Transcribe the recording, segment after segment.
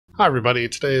Hi everybody,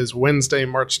 today is Wednesday,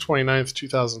 March 29th,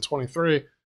 2023.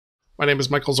 My name is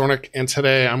Michael Zornick, and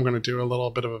today I'm going to do a little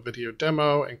bit of a video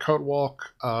demo and code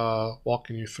walk,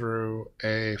 walking you through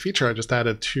a feature I just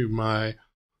added to my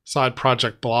side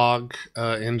project blog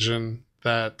engine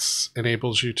that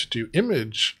enables you to do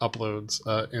image uploads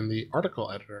in the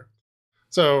article editor.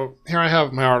 So here I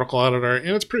have my article editor,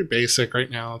 and it's pretty basic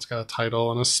right now. It's got a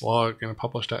title and a slug and a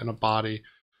published and a body.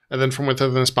 And then from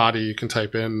within this body, you can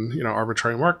type in,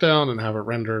 arbitrary markdown and have it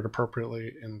rendered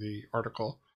appropriately in the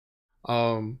article.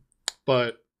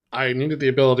 But I needed the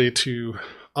ability to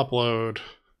upload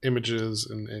images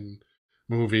and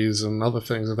movies and other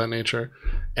things of that nature.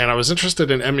 And I was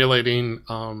interested in emulating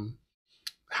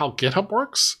how GitHub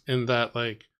works, in that,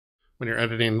 like, when you're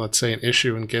editing, let's say, an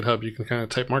issue in GitHub, you can kind of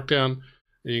type markdown,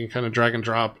 and you can kind of drag and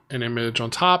drop an image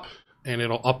on top, and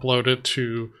it'll upload it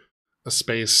to a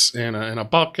space in a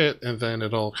bucket, and then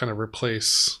it'll kind of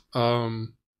replace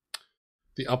the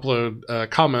upload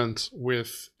comment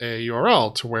with a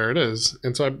URL to where it is.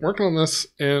 And so I'm working on this,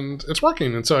 and it's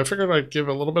working. And so I figured I'd give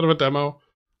a little bit of a demo,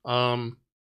 and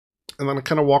then I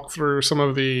kind of walk through some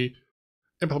of the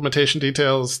implementation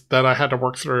details that I had to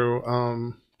work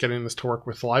through getting this to work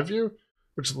with LiveView,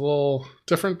 which is a little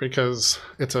different because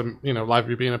it's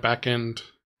LiveView being a back-end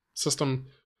system,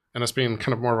 and us being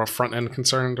kind of more of a front-end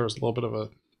concern. There was a little bit of a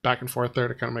back and forth there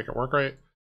to kind of make it work right.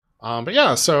 But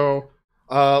yeah, so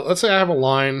let's say I have a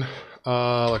line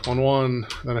like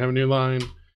 1.1, then I have a new line,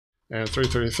 and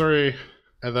 3.33,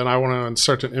 and then I want to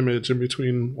insert an image in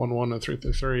between 1.1 and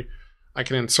 3.33. I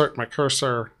can insert my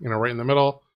cursor, right in the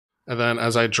middle, and then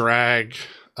as I drag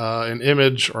an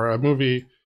image or a movie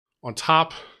on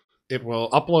top, it will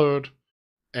upload,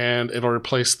 and it'll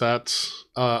replace that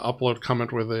upload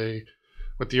comment with the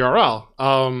URL.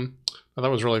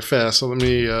 That was really fast. So let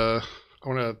me, I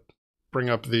want to bring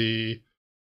up the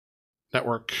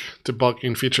network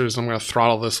debugging features. I'm going to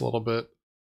throttle this a little bit,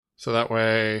 so that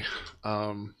way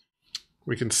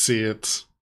we can see it.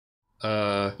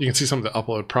 You can see some of the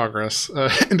upload progress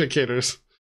indicators.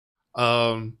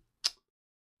 So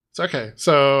okay,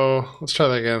 so let's try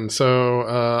that again. So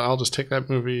I'll just take that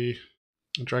movie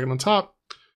and drag it on top.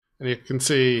 And you can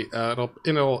see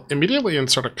it'll immediately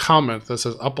insert a comment that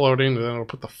says uploading, and then it'll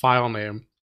put the file name.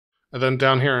 And then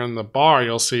down here in the bar,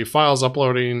 you'll see files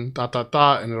uploading, ...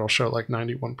 and it'll show like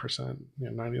 91%,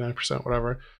 99%,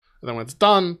 whatever. And then when it's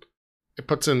done, it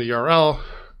puts in the URL,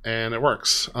 and it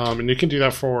works. And you can do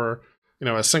that for,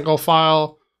 a single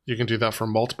file. You can do that for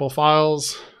multiple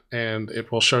files, and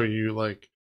it will show you like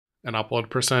an upload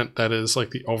percent that is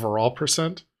like the overall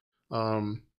percent.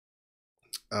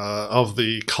 Of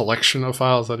the collection of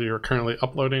files that you're currently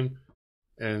uploading.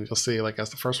 And you'll see, like, as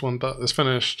the first one is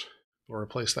finished, it'll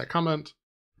replace that comment.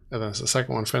 And then as the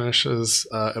second one finishes,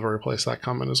 it'll replace that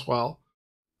comment as well.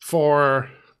 For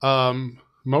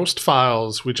most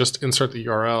files, we just insert the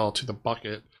URL to the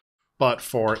bucket. But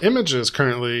for images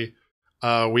currently,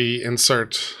 we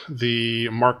insert the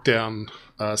markdown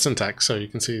syntax. So you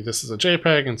can see this is a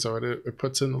JPEG, and so it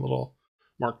puts in a little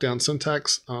markdown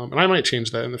syntax, and I might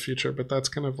change that in the future, but that's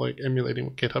kind of like emulating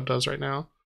what GitHub does right now.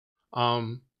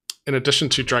 In addition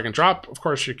to drag and drop, of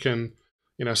course, you can,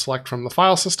 select from the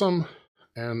file system,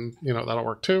 and that'll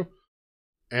work too.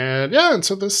 And yeah, and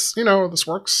so this, this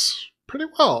works pretty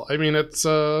well. I mean, it's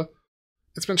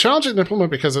been challenging to implement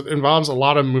because it involves a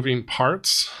lot of moving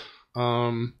parts.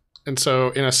 And so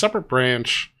in a separate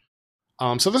branch,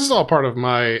 so this is all part of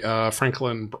my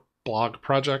Franklin blog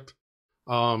project.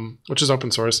 Which is open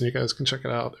source, and you guys can check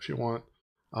it out if you want.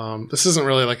 This isn't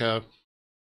really like a...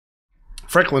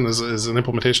 Franklin is an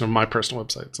implementation of my personal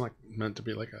website. It's not meant to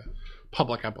be like a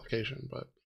public application, but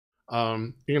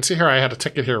you can see here I had a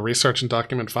ticket here, research and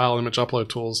document file image upload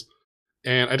tools.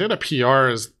 And I did a PR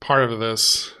as part of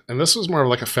this, and this was more of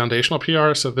like a foundational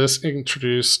PR. So this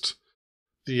introduced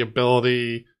the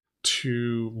ability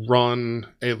to run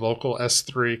a local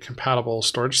S3 compatible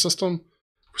storage system.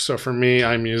 So for me,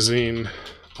 I'm using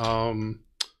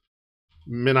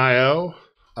MinIO,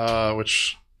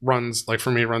 which runs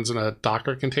in a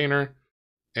Docker container.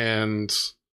 And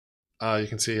you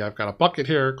can see I've got a bucket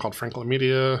here called Franklin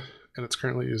Media, and it's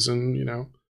currently using, a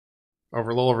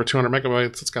little over 200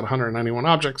 megabytes. It's got 191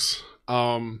 objects.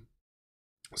 So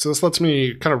this lets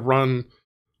me kind of run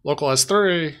local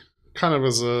S3 kind of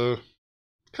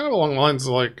along the lines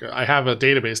of, like, I have a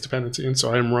database dependency, and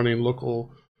so I'm running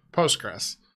local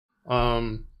Postgres.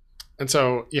 And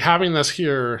so having this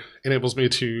here enables me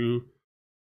to,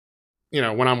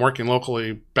 when I'm working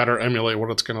locally, better emulate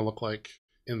what it's going to look like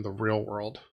in the real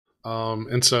world.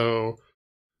 And so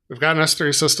we've got an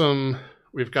S3 system.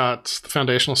 We've got the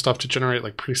foundational stuff to generate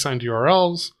like pre-signed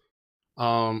URLs.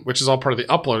 which is all part of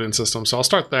the uploading system. So I'll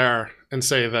start there and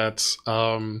say that,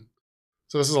 so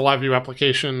this is a LiveView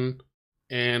application,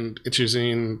 and it's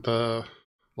using the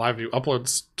LiveView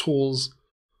uploads tools,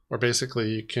 where basically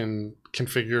you can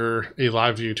configure a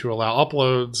LiveView to allow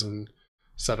uploads and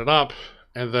set it up,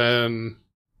 and then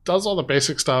does all the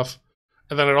basic stuff.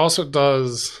 And then it also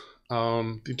does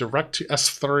the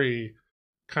direct-to-S3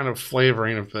 kind of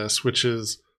flavoring of this, which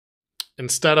is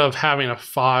instead of having a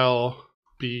file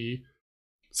be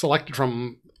selected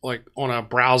from like on a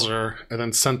browser and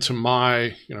then sent to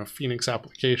my Phoenix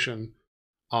application,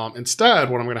 instead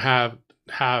what I'm going to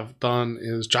have done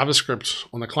is JavaScript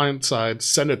on the client side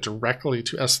send it directly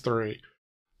to S3.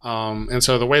 And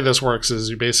so the way this works is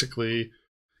you basically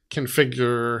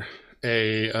configure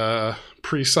a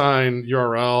pre-sign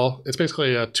URL. It's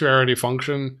basically a two-arity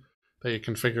function that you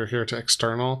configure here to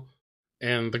external.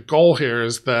 And the goal here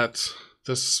is that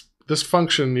this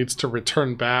function needs to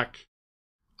return back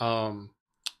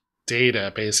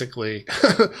data, basically.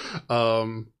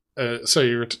 So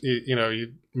you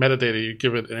metadata, you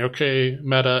give it an OK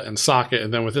meta and socket,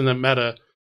 and then within the meta,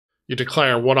 you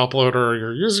declare what uploader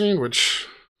you're using, which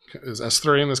is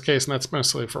S3 in this case, and that's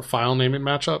mostly for file naming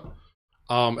matchup.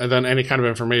 And then any kind of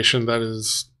information that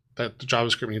the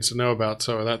JavaScript needs to know about.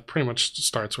 So that pretty much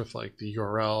starts with like the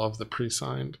URL of the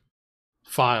pre-signed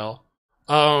file.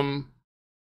 So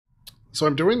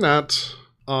I'm doing that.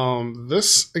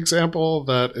 This example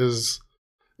that is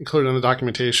included in the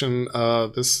documentation,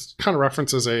 this kind of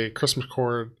references a Christmas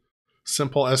cord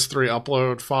simple S3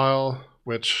 upload file,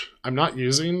 which I'm not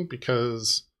using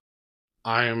because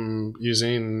I'm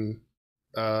using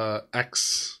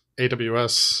X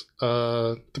AWS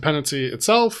dependency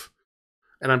itself,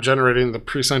 and I'm generating the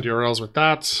pre-signed URLs with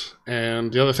that.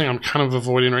 And the other thing I'm kind of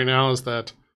avoiding right now is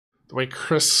that the way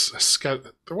Chris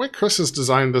has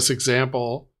designed this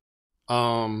example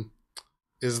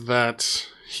is that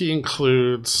he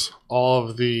includes all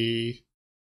of the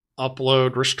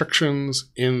upload restrictions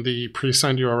in the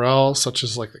pre-signed URL, such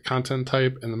as like the content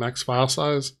type and the max file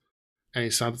size, and he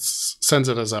sends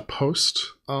it as a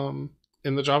post in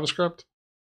the JavaScript.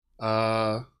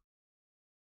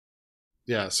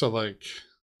 Yeah, so like,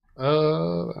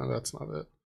 that's not it.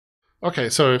 Okay,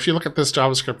 so if you look at this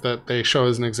JavaScript that they show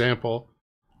as an example,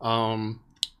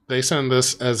 they send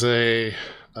this as a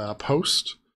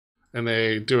post, and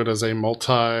they do it as a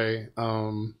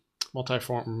multi-form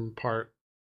part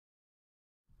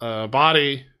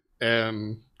body,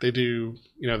 and they do,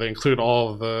 they include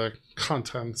all of the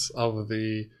contents of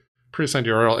the pre-signed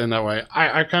URL in that way.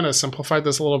 I kind of simplified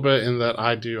this a little bit in that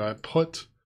I put,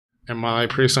 and my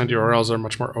pre-signed URLs are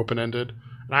much more open-ended.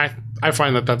 And I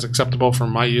find that that's acceptable for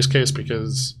my use case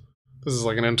because this is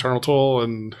like an internal tool,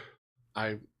 and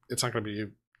it's not going to be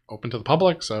open to the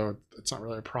public, so it's not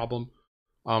really a problem.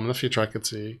 In the future, I could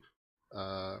see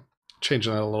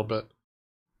changing that a little bit.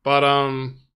 But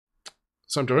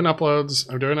so I'm doing uploads.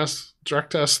 I'm doing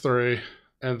direct to S3,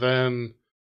 and then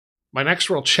my next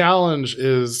real challenge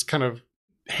is kind of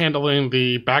handling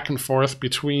the back and forth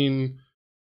between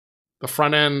the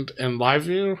front end and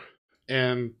LiveView.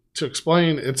 And to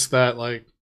explain, it's that like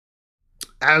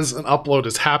as an upload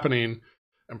is happening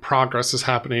and progress is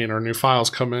happening or new files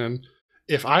come in,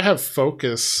 if I have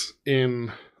focus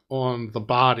on the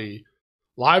body,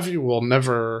 LiveView will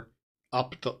never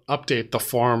update the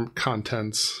form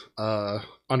contents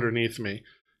underneath me,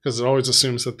 because it always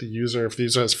assumes that if the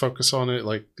user has focus on it,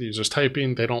 like the user's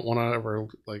typing, they don't want to ever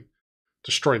like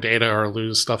destroy data or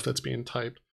lose stuff that's being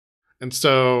typed. And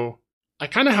so I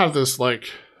kind of have this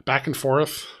like back and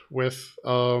forth with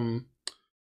the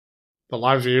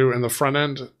LiveView and the front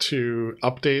end to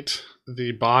update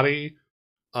the body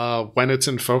when it's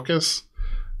in focus.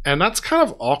 And that's kind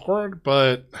of awkward,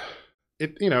 but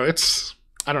it's,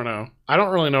 I don't know. I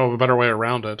don't really know of a better way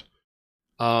around it.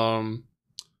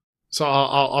 So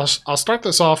I'll start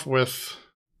this off with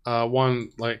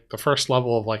like the first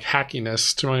level of like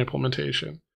hackiness to my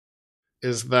implementation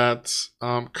is that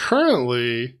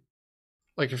currently,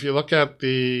 like if you look at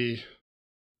this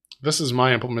is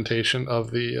my implementation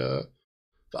of the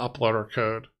uploader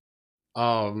code.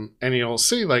 And you'll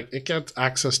see like it gets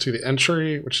access to the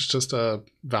entry, which is just a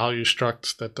value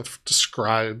struct that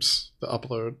describes the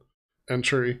upload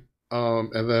entry,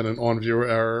 and then an onViewer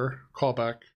error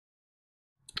callback.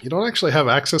 You don't actually have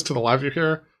access to the LiveView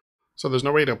here, so there's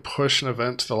no way to push an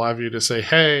event to the LiveView to say,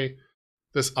 hey,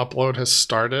 this upload has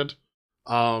started.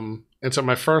 And so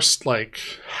my first like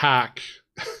hack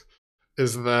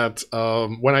is that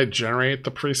when I generate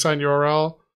the pre-signed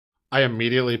URL, I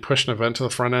immediately push an event to the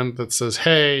front end that says,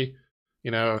 hey,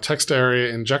 text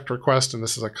area inject request, and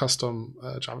this is a custom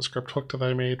JavaScript hook that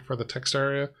I made for the text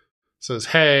area. says,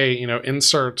 hey,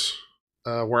 insert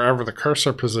wherever the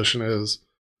cursor position is,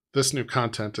 this new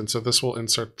content. And so this will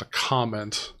insert the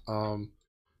comment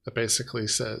that basically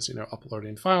says,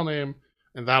 uploading file name,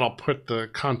 and that'll put the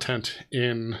content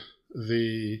in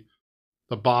the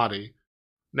body.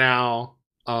 Now,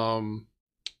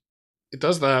 it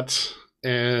does that,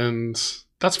 and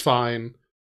that's fine,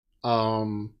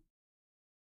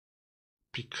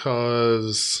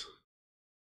 because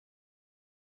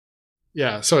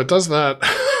so it does that.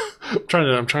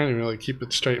 I'm trying to really keep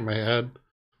it straight in my head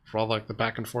for all like the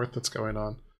back and forth that's going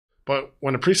on. But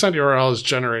when a pre-signed URL is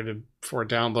generated for a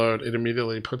download, it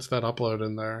immediately puts that upload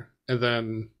in there. And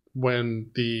then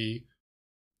when the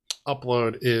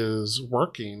upload is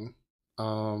working,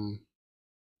 or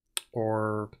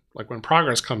like when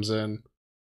progress comes in,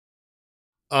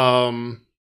 so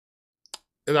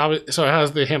it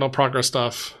has the handle progress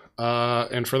stuff.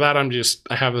 And for that,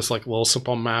 I have this like little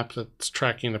simple map that's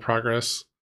tracking the progress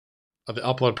of the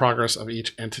upload progress of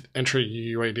each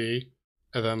entry UUID,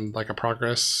 and then like a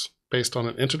progress based on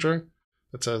an integer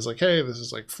that says like, hey, this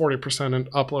is like 40%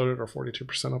 uploaded or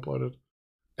 42% uploaded.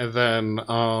 And then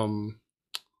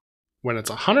when it's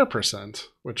 100%,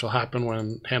 which will happen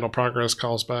when handle progress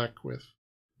calls back with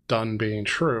done being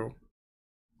true,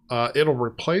 it'll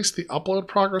replace the upload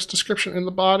progress description in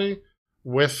the body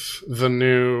with the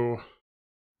new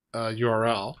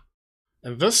URL.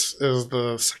 And this is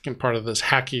the second part of this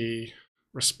hacky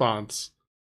response.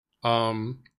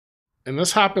 And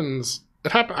this happens,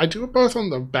 I do it both on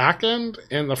the back end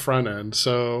and the front end.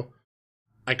 So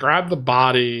I grab the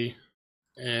body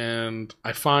and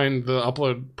I find the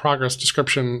upload progress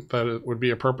description that it would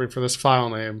be appropriate for this file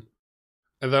name.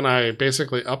 And then I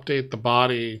basically update the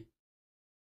body,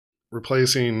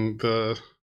 replacing the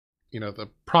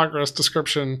progress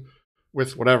description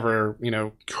with whatever,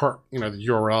 the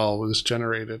URL was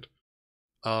generated.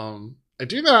 I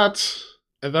do that,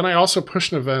 and then I also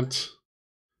push an event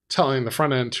telling the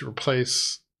front end to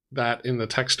replace that in the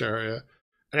text area.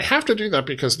 And I have to do that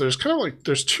because there's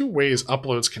there's two ways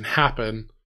uploads can happen.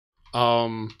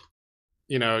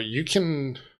 You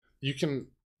can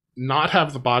not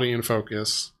have the body in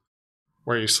focus,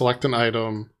 where you select an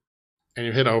item and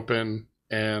you hit open,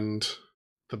 and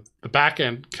the back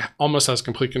end almost has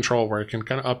complete control where it can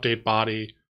kind of update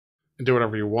body and do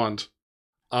whatever you want.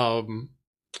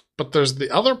 But there's the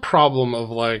other problem of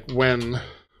like when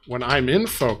I'm in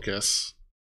focus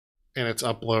and it's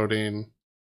uploading,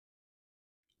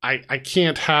 I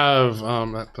can't have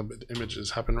the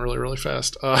images happen really, really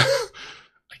fast. I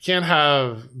can't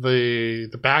have the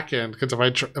back end, because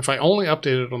if I only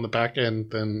update it on the back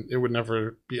end, then it would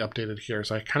never be updated here.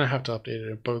 So I kind of have to update it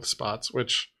in both spots,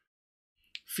 which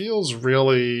feels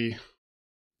really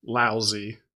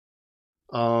lousy.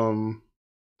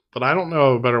 But I don't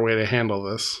know a better way to handle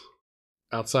this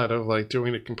outside of like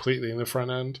doing it completely in the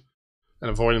front end and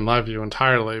avoiding LiveView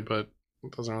entirely, but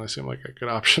it doesn't really seem like a good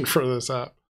option for this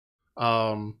app.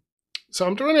 So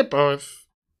I'm doing it both,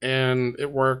 and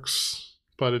it works,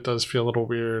 but it does feel a little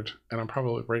weird, and I'm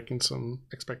probably breaking some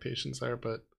expectations there,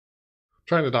 but I'm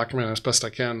trying to document it as best I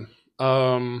can.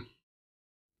 But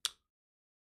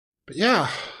yeah,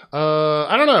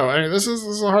 I don't know. I mean, this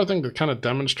is a hard thing to kind of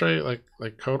demonstrate,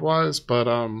 like code-wise, but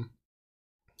I'm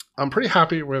pretty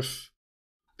happy with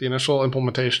the initial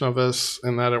implementation of this,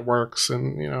 and that it works,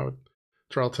 and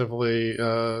it's relatively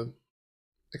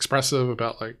expressive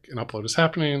about like an upload is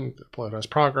happening, the upload has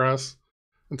progress,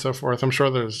 and so forth. I'm sure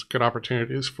there's good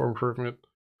opportunities for improvement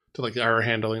to like the error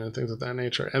handling and things of that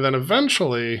nature. And then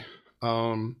eventually,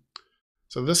 so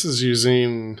this is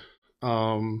using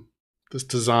this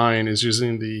design is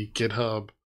using the GitHub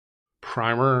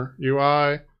Primer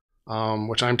UI,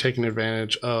 which I'm taking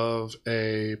advantage of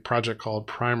a project called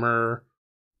Primer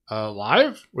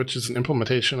Live, which is an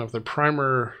implementation of the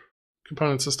Primer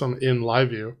component system in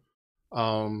LiveView.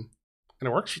 And it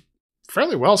works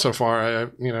fairly well so far. I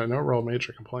no real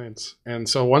major complaints. And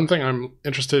so one thing I'm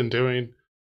interested in doing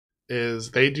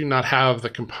is they do not have the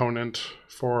component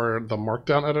for the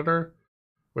Markdown editor,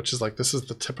 which is like, this is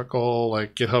the typical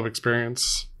like GitHub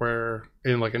experience where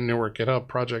in like a newer GitHub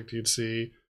project, you'd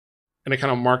see in a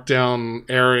kind of Markdown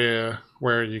area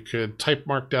where you could type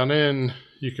Markdown in,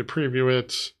 you could preview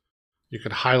it, you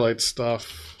could highlight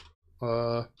stuff,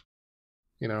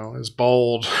 is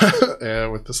bold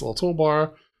with this little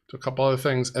toolbar to a couple other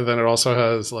things. And then it also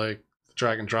has like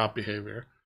drag and drop behavior.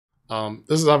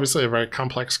 This is obviously a very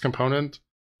complex component.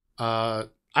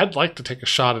 I'd like to take a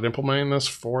shot at implementing this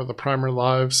for the Primer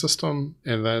Live system,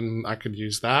 and then I could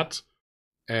use that.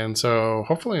 And so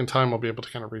hopefully in time, I'll be able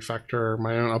to kind of refactor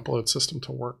my own upload system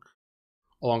to work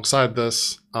alongside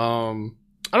this. I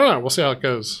don't know. We'll see how it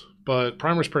goes. but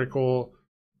primer's pretty cool.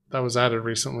 That was added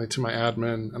recently to my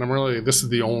admin, and this is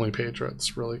the only page where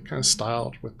it's really kind of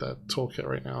styled with that toolkit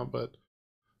right now, but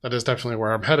that is definitely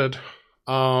where I'm headed.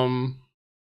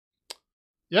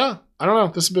 Yeah, I don't know.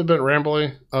 This has been a bit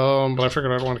rambly, but I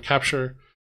figured I'd want to capture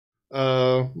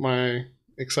my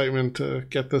excitement to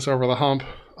get this over the hump.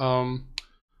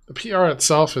 The PR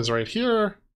itself is right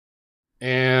here,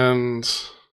 and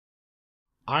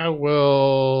I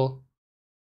will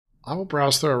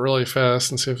browse through it really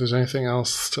fast and see if there's anything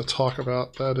else to talk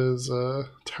about that is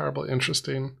terribly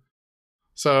interesting.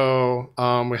 So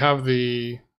we have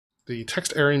the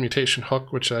text area mutation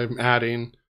hook, which I'm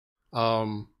adding. Let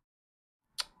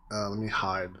me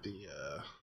hide the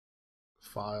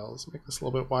files, make this a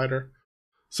little bit wider.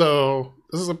 So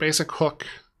this is a basic hook.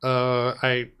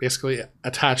 I basically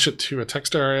attach it to a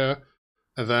text area,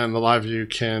 and then the LiveView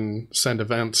can send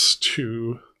events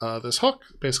to this hook,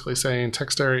 basically saying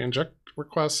text area inject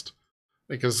request.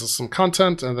 It gives us some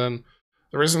content, and then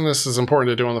the reason this is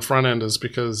important to do on the front end is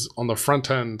because on the front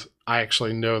end, I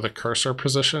actually know the cursor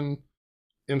position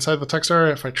inside the text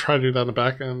area. If I try to do that on the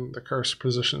back end, the cursor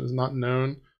position is not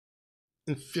known.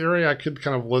 In theory, I could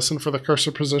kind of listen for the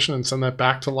cursor position and send that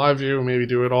back to LiveView, maybe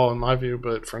do it all in LiveView,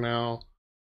 but for now,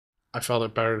 I felt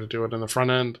it better to do it in the front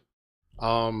end.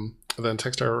 Then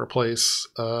text area replace,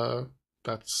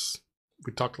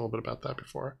 we talked a little bit about that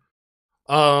before.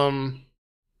 I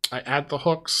add the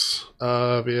hooks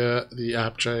via the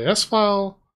app.js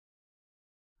file,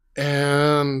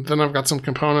 and then I've got some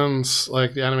components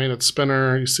like the animated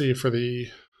spinner you see for the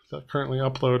currently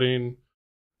uploading.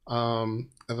 And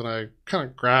then I kind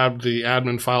of grabbed the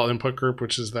admin file input group,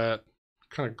 which is that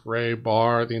kind of gray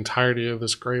bar, the entirety of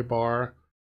this gray bar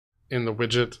in the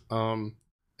widget.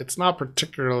 It's not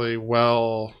particularly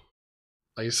well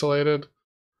isolated.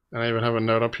 And I even have a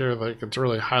note up here, like it's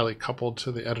really highly coupled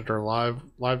to the editor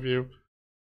LiveView.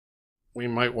 We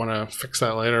might want to fix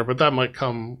that later, but that might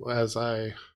come as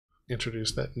I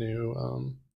introduce that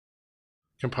new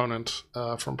component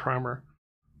from Primer.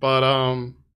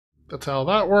 But that's how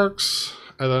that works.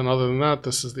 And then other than that,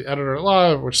 this is the editor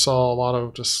live, which saw a lot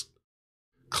of just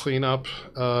cleanup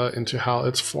into how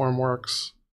its form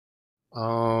works.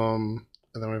 And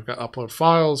then we've got upload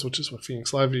files, which is what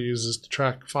Phoenix LiveView uses to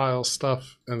track file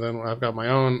stuff. And then I've got my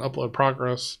own upload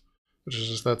progress, which is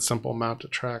just that simple map to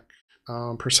track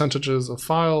percentages of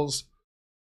files.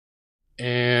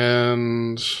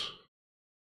 And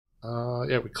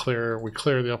yeah, we clear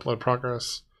the upload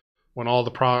progress when all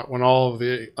of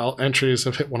the entries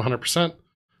have hit 100%.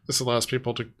 This allows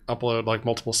people to upload like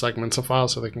multiple segments of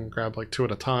files, so they can grab like 2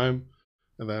 at a time,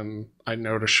 and then I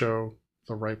know to show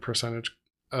the right percentage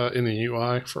in the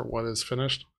UI for what is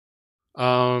finished.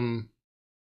 Update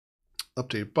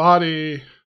body.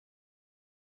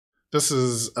 This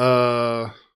is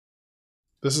the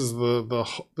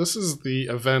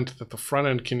event that the front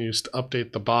end can use to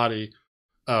update the body.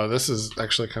 Oh, this is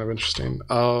actually kind of interesting.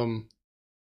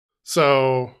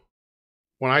 So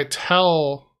when I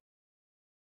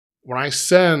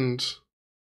send,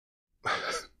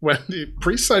 when the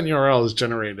pre-send URL is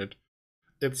generated,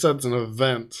 it sends an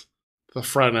event to the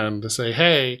front end to say,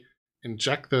 hey,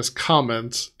 inject this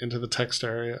comment into the text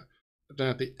area. And then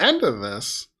at the end of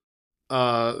this,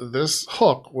 this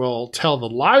hook will tell the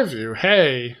LiveView,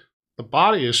 hey, the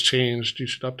body has changed, you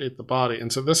should update the body.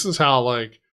 And so this is how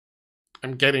like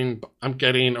I'm getting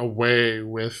away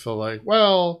with the like,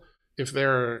 well, if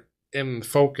they're in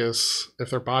focus, if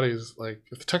their body's like,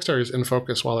 if the text area is in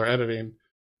focus while they're editing,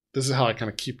 this is how I kind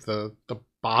of keep the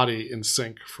body in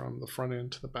sync from the front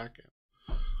end to the back end.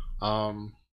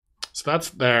 So that's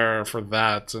there for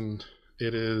that, and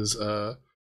it is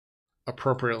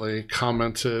appropriately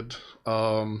commented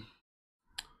why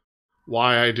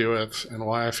I do it and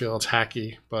why I feel it's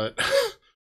hacky. But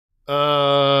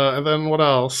and then what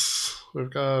else? We've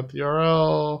got the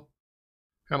URL,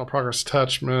 handle progress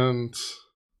attachment,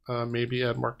 maybe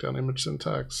add markdown image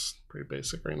syntax. Pretty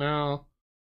basic right now.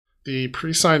 The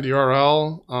pre-signed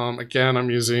URL, again, I'm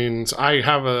using. So I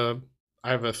have a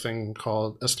thing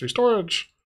called S3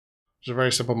 storage, which is a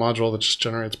very simple module that just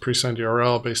generates pre-signed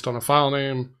URL based on a file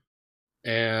name,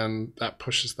 and that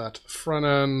pushes that to the front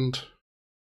end.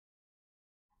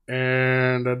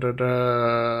 And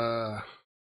yeah,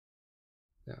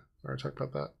 I already talked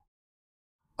about that.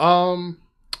 Oh,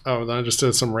 then I just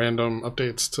did some random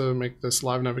updates to make this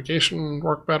live navigation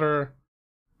work better,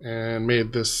 and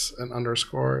made this an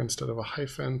underscore instead of a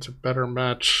hyphen to better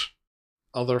match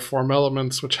other form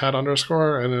elements which had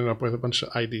underscore. I ended up with a bunch of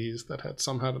IDs that had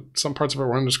some parts of it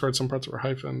were underscored, some parts were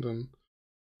hyphened, and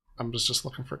I'm just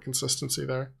looking for consistency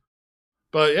there.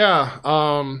 But yeah,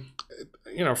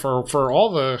 you know, for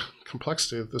all the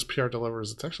complexity that this PR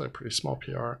delivers, it's actually a pretty small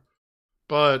PR.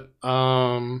 But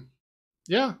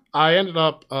yeah, I ended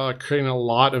up creating a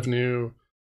lot of new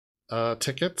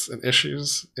tickets and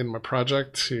issues in my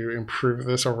project to improve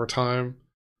this over time.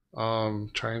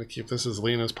 Trying to keep this as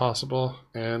lean as possible,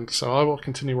 and so I will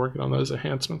continue working on those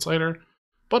enhancements later.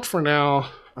 But for now,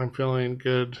 I'm feeling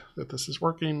good that this is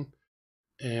working,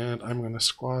 and I'm going to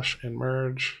squash and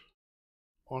merge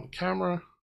on camera,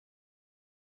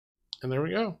 and there we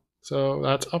go. So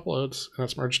that's uploads, and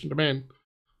that's merged into main.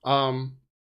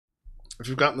 If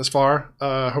you've gotten this far,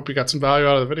 I hope you got some value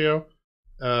out of the video.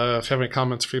 If you have any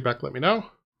comments or feedback, let me know,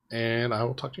 and I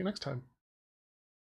will talk to you next time.